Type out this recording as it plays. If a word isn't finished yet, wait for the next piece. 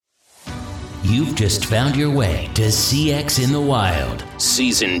You've just found your way to CX in the Wild,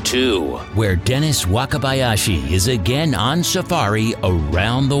 Season 2, where Dennis Wakabayashi is again on safari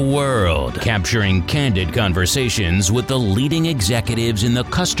around the world, capturing candid conversations with the leading executives in the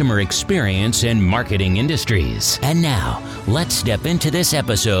customer experience and marketing industries. And now, let's step into this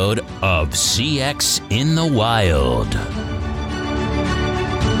episode of CX in the Wild.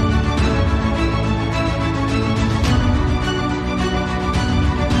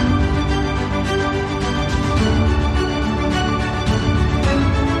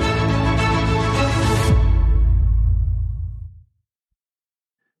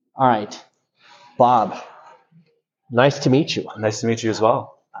 All right, Bob, nice to meet you. Nice to meet you as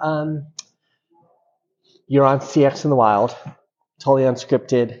well. You're on CX in the Wild, totally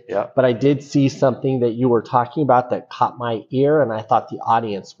unscripted. Yeah. But I did see something that you were talking about that caught my ear, and I thought the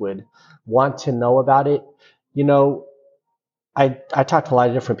audience would want to know about it. You know, I talked to a lot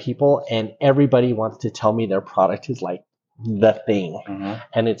of different people, and everybody wants to tell me their product is like the thing,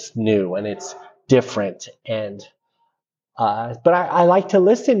 and it's new, and it's different, and but I like to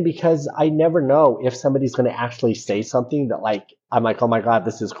listen because I never know if somebody's going to actually say something that I'm like, oh my God,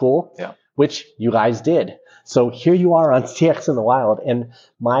 this is cool. Yeah. Which you guys did. So here you are on CX in the Wild, and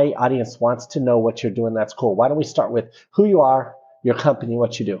my audience wants to know what you're doing. That's cool. Why don't we start with who you are, your company,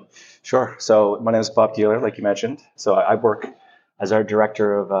 what you do? Sure. So my name is Bob Keleher, like you mentioned. So I work as our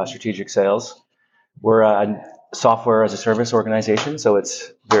director of strategic sales. We're a software as a service organization, so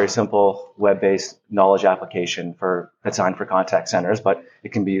it's very simple web-based knowledge application designed for contact centers, but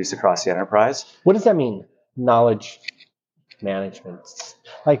it can be used across the enterprise. What does that mean? Knowledge management.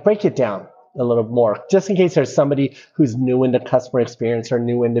 Like, break it down a little more, just in case there's somebody who's new into customer experience or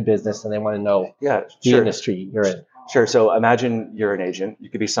new into business and they want to know the industry you're in. Sure. So imagine you're an agent. You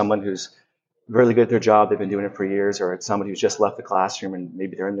could be someone who's really good at their job. They've been doing it for years, or it's somebody who's just left the classroom and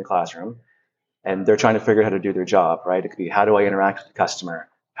maybe they're in the classroom. And they're trying to figure out how to do their job, right? It could be, how do I interact with the customer?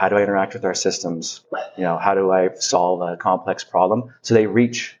 How do I interact with our systems? How do I solve a complex problem? So they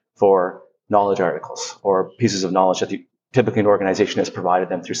reach for knowledge articles or pieces of knowledge that typically an organization has provided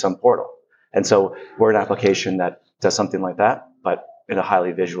them through some portal. And so we're an application that does something like that, but in a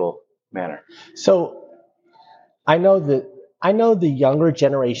highly visual manner. So I know the younger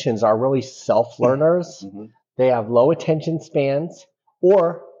generations are really self-learners. They have low attention spans,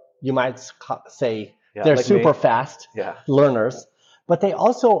 or you might say they're like super fast learners, but they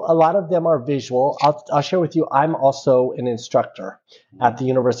also, a lot of them are visual. I'll share with you, I'm also an instructor at the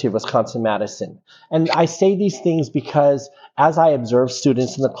University of Wisconsin-Madison. And I say these things because as I observe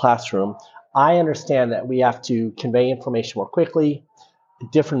students in the classroom, I understand that we have to convey information more quickly.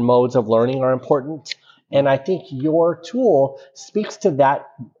 Different modes of learning are important. And I think your tool speaks to that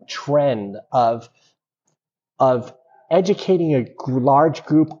trend of educating a large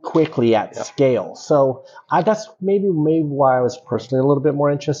group quickly at scale. So that's maybe why I was personally a little bit more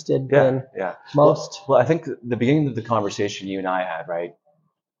interested than most. Well, I think the beginning of the conversation you and I had, right?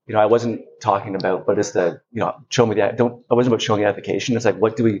 I wasn't talking about, but it's I wasn't about showing the application. It's like,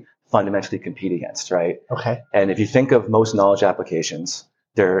 what do we fundamentally compete against, right? Okay. And if you think of most knowledge applications,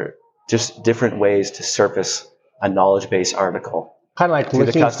 they're just different ways to surface a knowledge-based article. Kind of like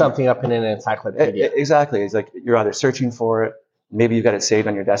looking something up in an encyclopedia. Exactly. It's like you're either searching for it, maybe you've got it saved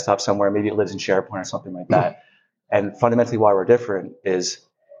on your desktop somewhere, maybe it lives in SharePoint or something like that. And fundamentally why we're different is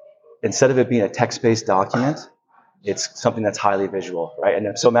instead of it being a text-based document, it's something that's highly visual, right?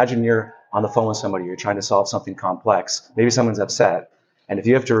 And so imagine you're on the phone with somebody, you're trying to solve something complex, maybe someone's upset, and if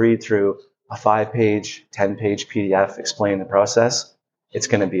you have to read through a 5-page, 10-page PDF explaining the process, it's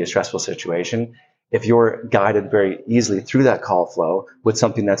going to be a stressful situation. If you're guided very easily through that call flow with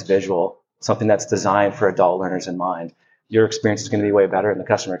something that's visual, something that's designed for adult learners in mind, your experience is going to be way better and the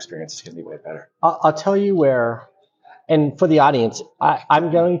customer experience is going to be way better. I'll tell you where, and for the audience,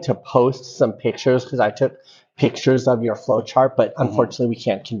 I'm going to post some pictures because I took pictures of your flow chart, but unfortunately we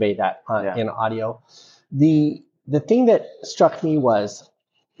can't convey that in audio. The thing that struck me was,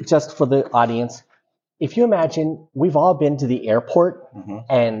 just for the audience, if you imagine we've all been to the airport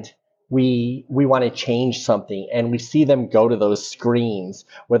and we want to change something and we see them go to those screens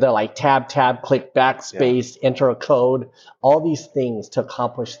where they're like tab, click backspace, enter a code, all these things to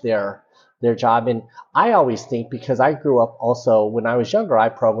accomplish their job. And I always think, because I grew up also when I was younger, I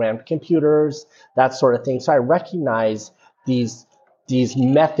programmed computers, that sort of thing. So I recognize these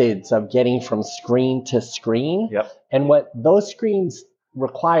methods of getting from screen to screen. And what those screens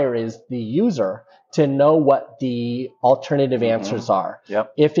require is the user to know what the alternative answers are.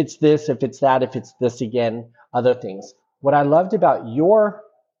 If it's this, if it's that, if it's this again, other things. What I loved about your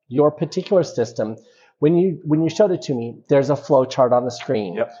particular system when you showed it to me, there's a flow chart on the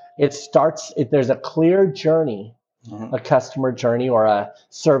screen. Yep. There's a clear journey, a customer journey or a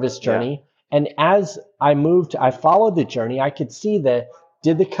service journey. Yeah. And as I followed the journey, I could see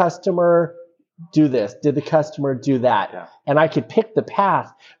did the customer do this? Did the customer do that? Yeah. And I could pick the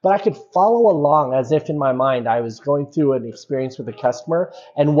path, but I could follow along as if in my mind I was going through an experience with the customer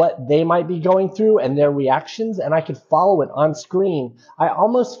and what they might be going through and their reactions, and I could follow it on screen. I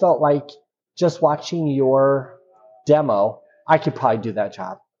almost felt like just watching your demo, I could probably do that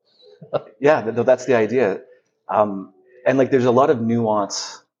job. Yeah, that's the idea. And like there's a lot of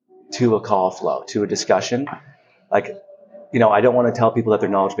nuance to a call flow, to a discussion. Like, I don't want to tell people that their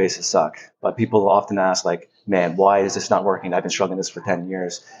knowledge bases suck, but people often ask like, man, why is this not working? I've been struggling with this for 10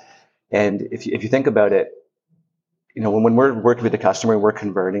 years. And if you think about it, when we're working with the customer, we're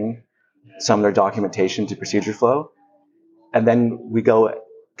converting some of their documentation to ProcedureFlow, and then we go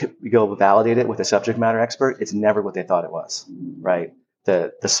validate it with a subject matter expert. It's never what they thought it was, right?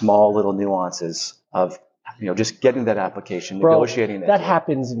 The small little nuances of just getting that application, negotiating it. That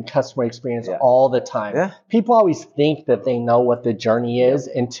happens in customer experience all the time. Yeah. People always think that they know what the journey is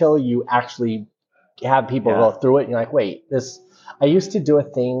until you actually have people go through it. And you're like, wait, I used to do a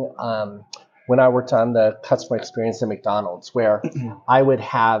thing when I worked on the customer experience at McDonald's where I would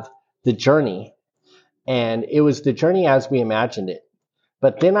have the journey, and it was the journey as we imagined it.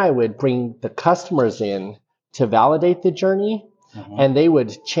 But then I would bring the customers in to validate the journey. And they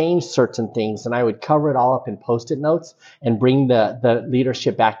would change certain things, and I would cover it all up in Post-it notes and bring the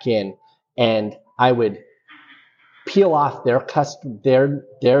leadership back in, and I would peel off their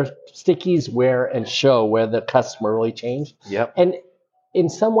stickies and show where the customer really changed. Yep. And in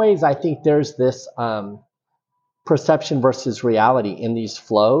some ways, I think there's this perception versus reality in these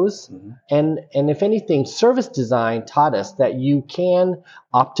flows. And if anything, service design taught us that you can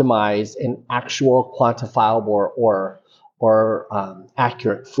optimize an actual quantifiable or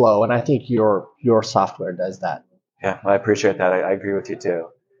accurate flow. And I think your software does that. Yeah, I appreciate that. I agree with you too.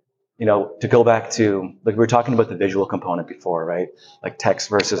 To go back to, like we were talking about the visual component before, right? Like text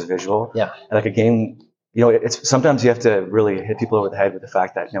versus visual. Yeah. And like a game, it's sometimes you have to really hit people over the head with the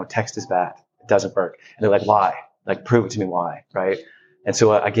fact that, text is bad. It doesn't work. And they're like, why? Like, prove it to me why, right? And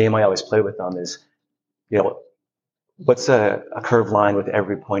so a game I always play with them is, what's a curved line with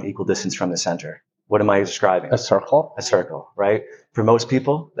every point equal distance from the center? What am I describing? A circle. A circle, right? For most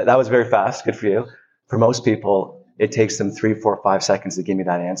people, that was very fast. Good for you. For most people, it takes them 3, 4, 5 seconds to give me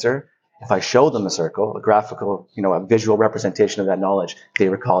that answer. If I show them a circle, a graphical, a visual representation of that knowledge, they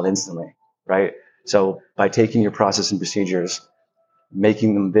recall it instantly, right? So by taking your process and procedures,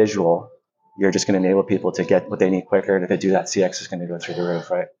 making them visual, you're just going to enable people to get what they need quicker. And if they do that, CX is going to go through the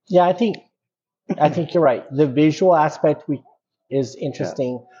roof, right? Yeah, I think you're right. The visual aspect is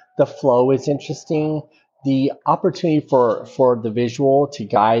interesting. Yeah. The flow is interesting. The opportunity for the visual to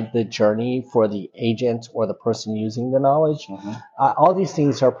guide the journey for the agent or the person using the knowledge. All these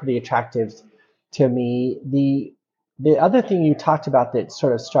things are pretty attractive to me. The other thing you talked about that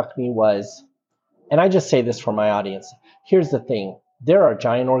sort of struck me was, and I just say this for my audience, here's the thing. There are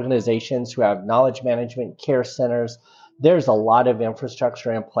giant organizations who have knowledge management, care centers. There's a lot of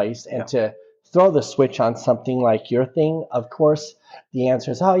infrastructure in place. And to throw the switch on something like your thing, of course, the answer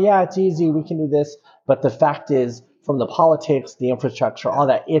is, oh, yeah, it's easy. We can do this. But the fact is, from the politics, the infrastructure, all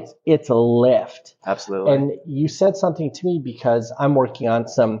that, it's a lift. Absolutely. And you said something to me because I'm working on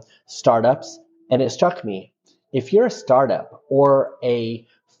some startups, and it struck me. If you're a startup or a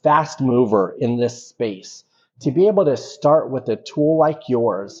fast mover in this space, to be able to start with a tool like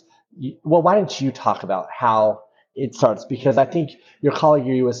yours, why don't you talk about how it starts? Because I think your colleague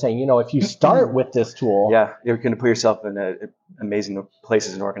you was saying, if you start with this tool. Yeah, you're going to put yourself in amazing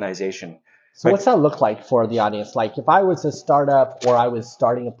places and organization. So what's that look like for the audience? Like if I was a startup or I was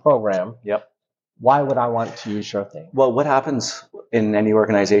starting a program, why would I want to use your thing? Well, what happens in any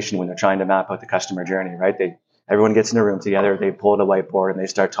organization when they're trying to map out the customer journey, right? Everyone gets in a room together, they pull out a whiteboard and they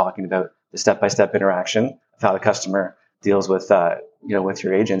start talking about the step-by-step interaction of how the customer deals with, with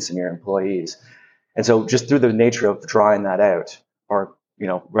your agents and your employees. And so just through the nature of drawing that out or,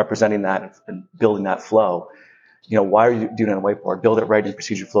 representing that and building that flow, why are you doing it on a whiteboard? Build it right in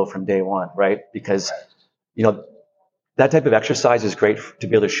ProcedureFlow from day one, right? Because, that type of exercise is great to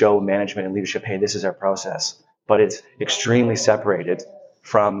be able to show management and leadership, hey, this is our process. But it's extremely separated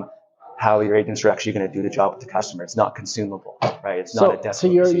from how your agents are actually going to do the job with the customer. It's not consumable, right? It's not a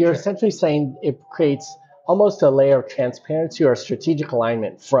decimal. So you're essentially saying it creates almost a layer of transparency or strategic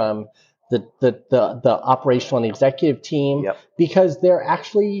alignment from the operational and executive team, because they're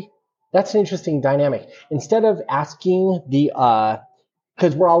actually, that's an interesting dynamic. Instead of asking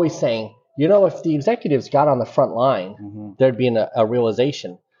because we're always saying, if the executives got on the front line, there'd be a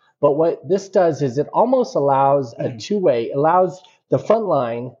realization. But what this does is it almost allows a two-way, allows the front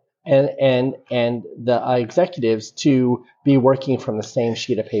line and the executives to be working from the same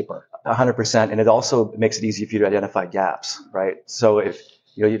sheet of paper. 100%. And it also makes it easy for you to identify gaps, right? So if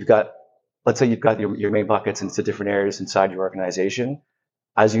let's say you've got your main buckets into different areas inside your organization,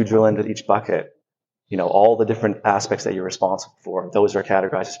 as you drill into each bucket, all the different aspects that you're responsible for, those are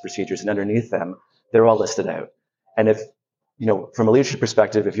categorized as procedures, and underneath them, they're all listed out. And if, from a leadership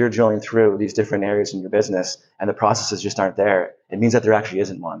perspective, if you're drilling through these different areas in your business and the processes just aren't there, it means that there actually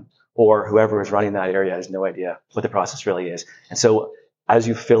isn't one, or whoever is running that area has no idea what the process really is. And so as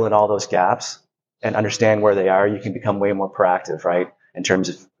you fill in all those gaps and understand where they are, you can become way more proactive, right? In terms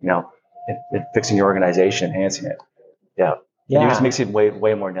of, in fixing your organization, enhancing it. Yeah. It just makes it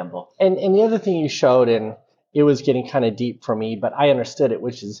way more nimble. And the other thing you showed, and it was getting kind of deep for me, but I understood it,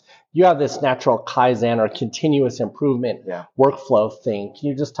 which is you have this natural Kaizen or continuous improvement workflow thing. Can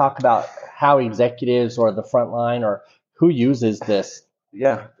you just talk about how executives or the front line or who uses this?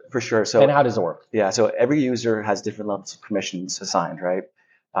 Yeah, for sure. So, and how does it work? Yeah, so every user has different levels of permissions assigned, right?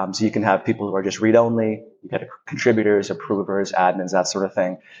 So you can have people who are just read-only, you got contributors, approvers, admins, that sort of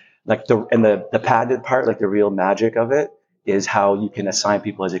thing. Like the patented part, like the real magic of it, is how you can assign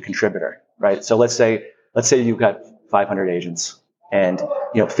people as a contributor, right? So let's say you've got 500 agents, and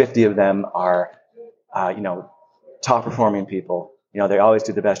 50 of them are top performing people. They always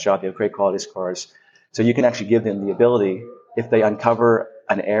do the best job. They have great quality scores. So you can actually give them the ability, if they uncover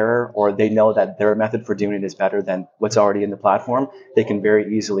an error or they know that their method for doing it is better than what's already in the platform, they can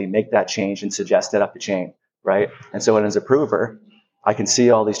very easily make that change and suggest it up the chain, right? And so as a approver, I can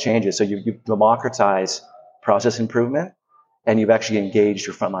see all these changes. So you democratize process improvement, and you've actually engaged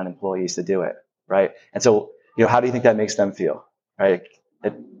your frontline employees to do it, right? And so, how do you think that makes them feel, right?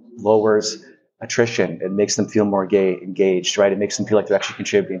 It lowers attrition. It makes them feel more engaged, right? It makes them feel like they're actually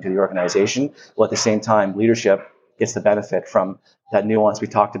contributing to the organization. Well, at the same time, leadership gets the benefit from that nuance we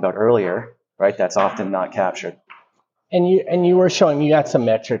talked about earlier, right? That's often not captured. And you were showing, you had some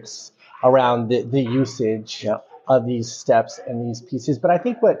metrics around the usage of these steps and these pieces. But I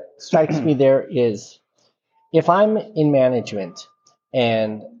think what strikes me there is, if I'm in management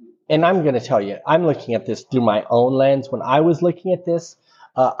and I'm going to tell you, I'm looking at this through my own lens. When I was looking at this,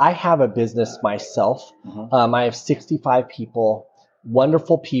 I have a business myself. I have 65 people,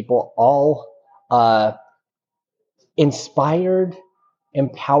 wonderful people, all inspired,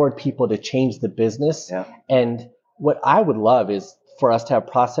 empowered people to change the business. Yeah. And what I would love is for us to have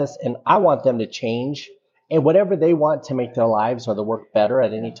process, and I want them to change and whatever they want to make their lives or the work better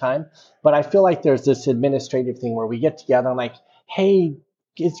at any time. But I feel like there's this administrative thing where we get together and like, hey,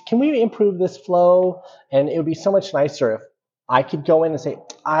 can we improve this flow? And it would be so much nicer if I could go in and say,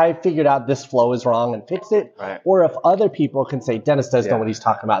 I figured out this flow is wrong and fix it. Right. Or if other people can say, Dennis does know what he's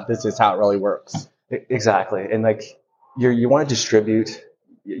talking about. This is how it really works. Exactly. And like you want to distribute,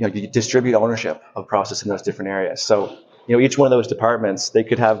 you distribute ownership of process in those different areas. So, each one of those departments, they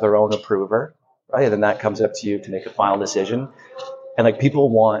could have their own approver, right? And then that comes up to you to make a final decision. And like people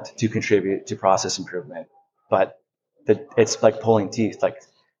want to contribute to process improvement, but it's like pulling teeth. Like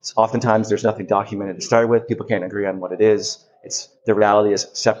oftentimes there's nothing documented to start with. People can't agree on what it is. The reality is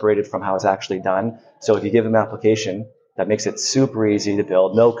separated from how it's actually done. So if you give them an application that makes it super easy to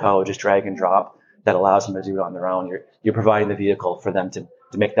build, no code, just drag and drop, that allows them to do it on their own, you're providing the vehicle for them to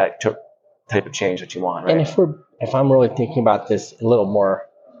make that type of change that you want, right? And if I'm really thinking about this a little more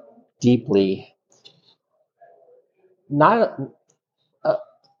deeply, let's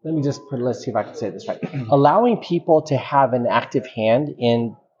see if I can say this right. Allowing people to have an active hand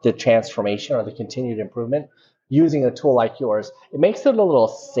in the transformation or the continued improvement using a tool like yours, it makes it a little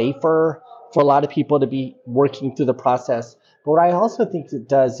safer for a lot of people to be working through the process. But what I also think it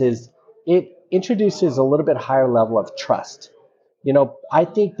does is it introduces a little bit higher level of trust. I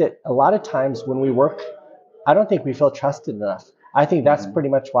think that a lot of times when we work, I don't think we feel trusted enough. I think that's pretty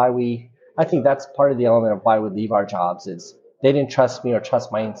much I think that's part of the element of why we leave our jobs is they didn't trust me or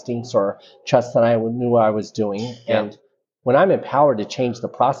trust my instincts or trust that I knew what I was doing. Yeah. And when I'm empowered to change the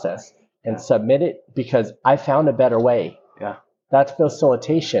process and submit it because I found a better way, that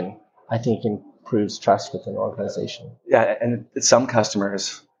facilitation, I think, improves trust within an organization. Yeah, and some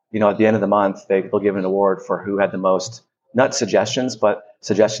customers, at the end of the month, they'll give an award for who had the most, not suggestions, but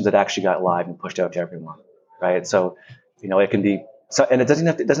suggestions that actually got live and pushed out to everyone, right? So, it can be, and it doesn't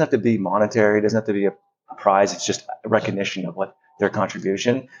have to be monetary. It doesn't have to be a prize. It's just a recognition of what their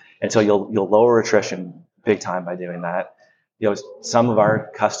contribution. And so you'll lower attrition big time by doing that. Some of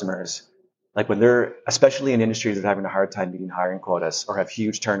our customers, Like when they're, especially in industries that are having a hard time meeting hiring quotas or have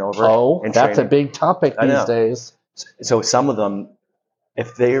huge turnover. Oh, in that's training. a big topic these days. So some of them,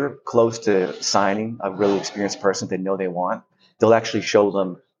 if they're close to signing a really experienced person they know they want, they'll actually show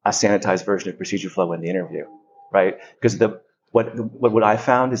them a sanitized version of ProcedureFlow in the interview, right? Because what I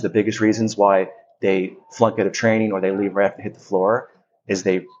found is the biggest reasons why they flunk out of training or they leave right after they hit the floor is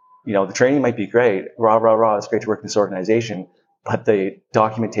the training might be great, rah, rah, rah, it's great to work in this organization, but the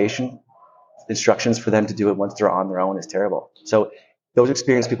documentation instructions for them to do it once they're on their own is terrible. So those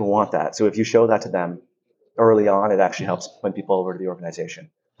experienced people want that. So if you show that to them early on, it actually helps win people over to the organization.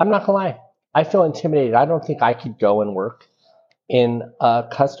 I'm not gonna lie. I feel intimidated. I don't think I could go and work in a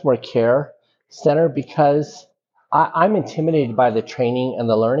customer care center because I'm intimidated by the training and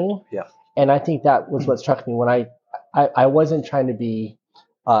the learning. Yeah. And I think that was what struck me when I wasn't trying to be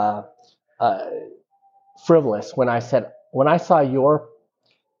frivolous when I saw your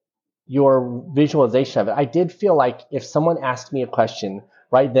visualization of it. I did feel like if someone asked me a question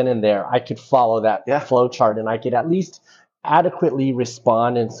right then and there, I could follow that flow chart and I could at least adequately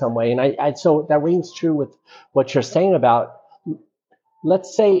respond in some way. And so that rings true with what you're saying about,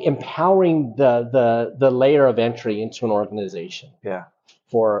 let's say, empowering the layer of entry into an organization. Yeah.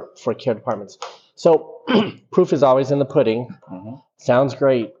 For care departments. So proof is always in the pudding. Mm-hmm. Sounds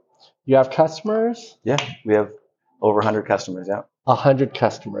great. You have customers? Yeah, we have over 100 customers. Yeah. 100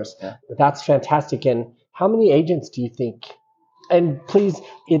 customers. Yeah. That's fantastic. And how many agents do you think? And please,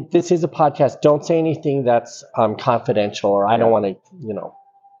 this is a podcast. Don't say anything that's confidential, or I don't want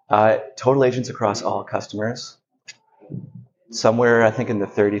to, Total agents across all customers, somewhere I think in the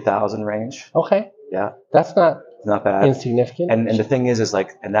 30,000 range. Okay. Yeah. That's not bad. Insignificant. And the thing is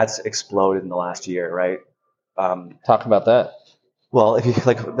and that's exploded in the last year, right? Talk about that. Well, if you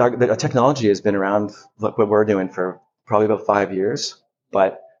the technology has been around, look what we're doing for probably about 5 years.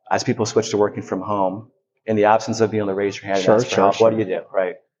 But as people switch to working from home, in the absence of being able to raise your hand and ask for help, what do you do,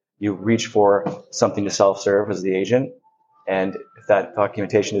 right? You reach for something to self-serve as the agent. And if that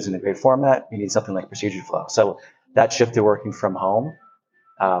documentation isn't in a great format, you need something like ProcedureFlow. So that shift to working from home,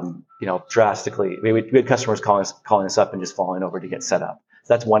 drastically. We had customers calling us up and just falling over to get set up.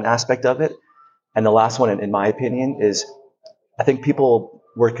 So that's one aspect of it. And the last one, in my opinion, is I think people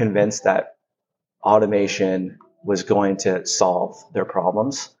were convinced that automation was going to solve their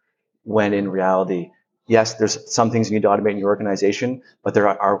problems, when in reality, yes, there's some things you need to automate in your organization, but there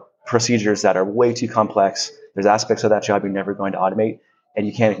are procedures that are way too complex. There's aspects of that job you're never going to automate, and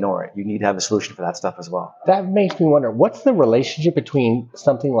you can't ignore it. You need to have a solution for that stuff as well. That makes me wonder, what's the relationship between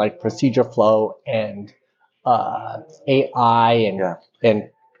something like ProcedureFlow and AI and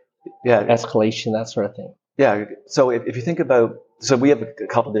escalation, that sort of thing? Yeah. So if you think about, so we have a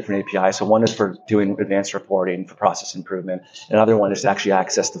couple different APIs. So one is for doing advanced reporting for process improvement. Another one is to actually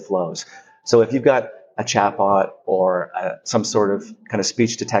access the flows. So if you've got a chatbot or some sort of kind of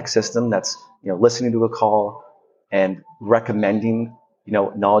speech to text system that's listening to a call and recommending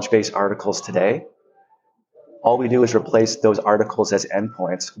knowledge-based articles today, all we do is replace those articles as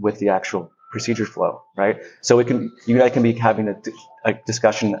endpoints with the actual procedure flow, right? So you and I can be having a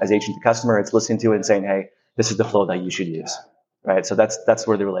discussion as agent to customer. It's listening to it and saying, hey, this is the flow that you should use, right? So that's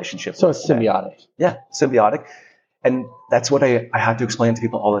where the relationship. So it's symbiotic. Yeah, symbiotic. And that's what I have to explain to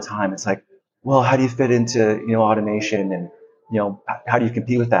people all the time. It's like, well, how do you fit into automation, and how do you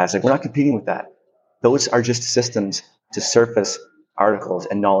compete with that? It's like, we're not competing with that. Those are just systems to surface articles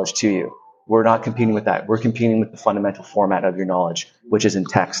and knowledge to you. We're not competing with that. We're competing with the fundamental format of your knowledge, which is in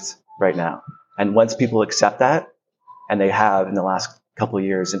text right now. And once people accept that, and they have in the last couple of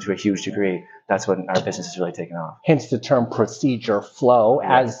years into a huge degree, that's when our business is really taking off. Hence the term ProcedureFlow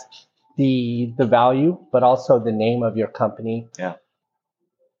as the value, but also the name of your company. Yeah.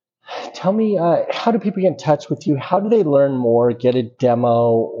 Tell me, how do people get in touch with you? How do they learn more, get a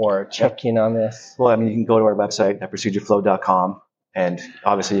demo, or check in on this? Well, you can go to our website at ProcedureFlow.com. And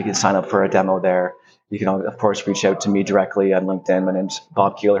obviously, you can sign up for a demo there. You can, of course, reach out to me directly on LinkedIn. My name's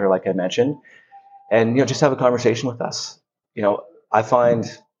Bob Keleher, like I mentioned. And, just have a conversation with us. I find,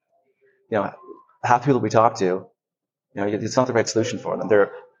 half the people we talk to, it's not the right solution for them.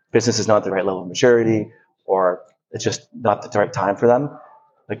 Their business is not at the right level of maturity, or it's just not the right time for them.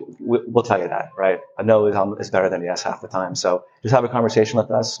 Like, we'll tell you that, right? A no is better than a yes half the time. So just have a conversation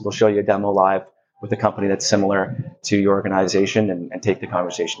with us. We'll show you a demo live with a company that's similar to your organization, and take the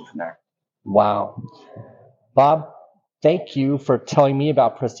conversation from there. Wow. Bob, thank you for telling me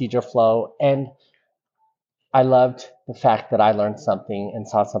about ProcedureFlow. And I loved the fact that I learned something and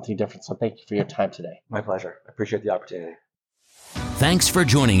saw something different. So thank you for your time today. My pleasure. I appreciate the opportunity. Thanks for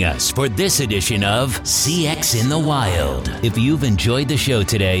joining us for this edition of CX in the Wild. If you've enjoyed the show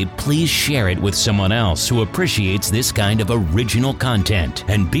today, please share it with someone else who appreciates this kind of original content.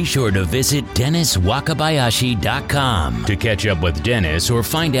 And be sure to visit DennisWakabayashi.com to catch up with Dennis or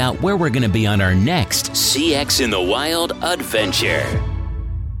find out where we're going to be on our next CX in the Wild adventure.